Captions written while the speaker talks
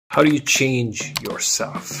How do you change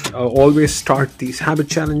yourself? I always start these habit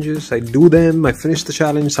challenges. I do them, I finish the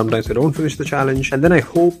challenge, sometimes I don't finish the challenge, and then I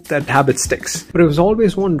hope that habit sticks. But I was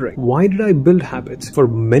always wondering, why did I build habits for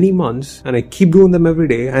many months and I keep doing them every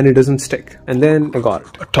day and it doesn't stick? And then I got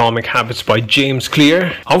it. Atomic Habits by James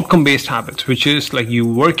Clear. Outcome-based habits, which is like you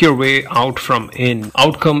work your way out from in.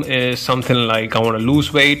 Outcome is something like I want to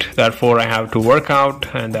lose weight, therefore I have to work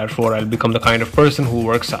out, and therefore I'll become the kind of person who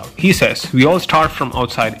works out. He says we all start from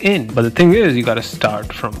outside in, but the thing is you gotta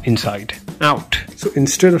start from inside out. So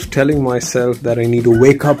instead of telling myself that I need to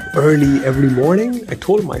wake up early every morning, I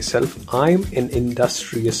told myself I'm an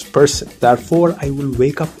industrious person. Therefore, I will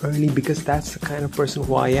wake up early because that's the kind of person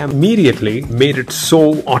who I am. Immediately made it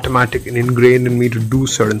so automatic and ingrained in me to do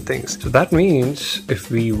certain things. So that means if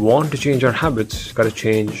we want to change our habits, gotta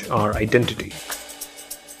change our identity.